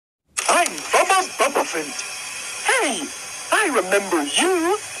Bubba Bubbaphant. Hey, I remember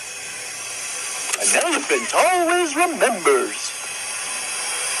you. An elephant always remembers.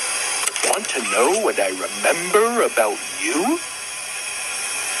 Want to know what I remember about you?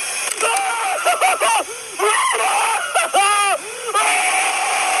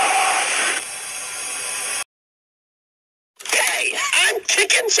 Hey, I'm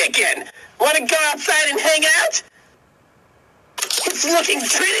Chicken. Want to go outside and hang out? It's looking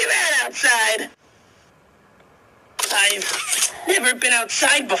pretty bad outside. I've never been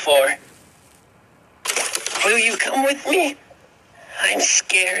outside before. Will you come with me? I'm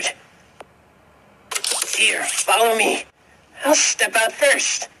scared. Here, follow me. I'll step out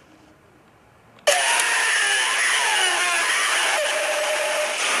first.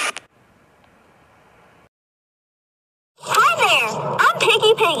 Hi there, I'm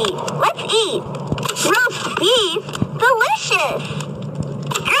Piggy. Let's eat. Roast beef, delicious.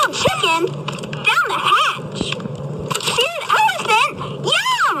 Grilled chicken, down the hatch. Seared elephant,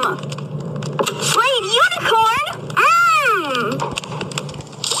 yum. Slayed unicorn,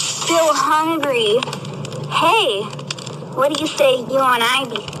 Still hungry. Hey, what do you say you and I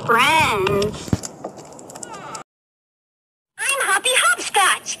be friends? I'm Hoppy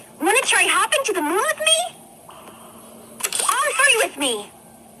Hopscotch. Want to try hopping to the moon with me? All three with me.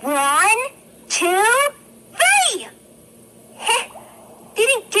 1, 2, 3. Heh,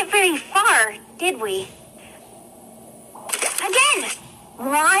 didn't get very far, did we? Again.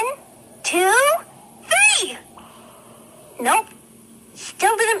 1, 2, 3. Nope.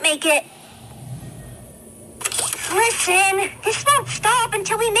 Still didn't make it. Listen, this won't stop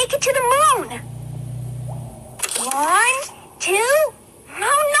until we make it to the moon. 1, 2. No,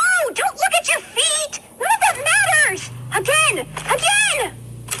 don't look at your feet. None of that matters. Again.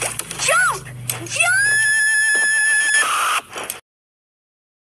 Jump.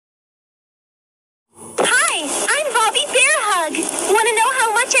 Hi, I'm Bobby Bearhug. Want to know how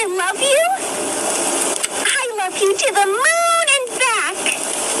much I love you? I love you to the moon and back.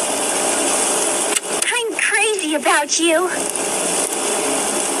 I'm crazy about you.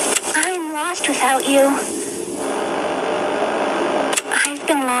 I'm lost without you. I've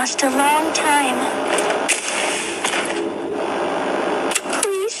been lost a long time.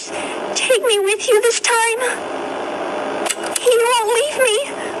 Please, take me with you this time. You won't leave me,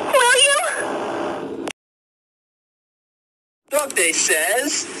 will you? Dog Day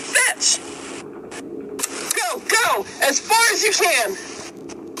says, fetch! Go, as far as you can!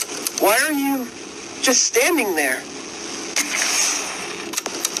 Why are you just standing there?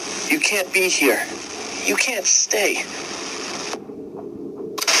 You can't be here. You can't stay.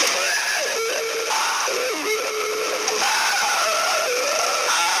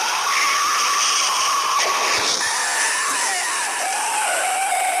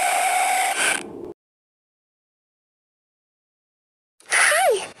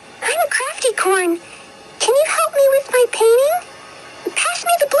 Hi, I'm a crafty corn. Can you help me with my painting? Pass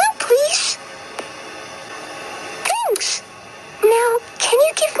me the blue, please. Thanks. Now, can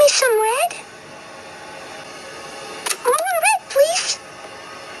you give me some red? More red, please.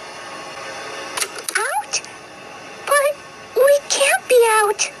 Out? But we can't be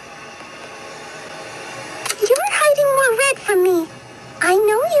out. You're hiding more red from me. I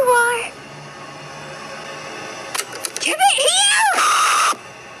know you are. Give it here!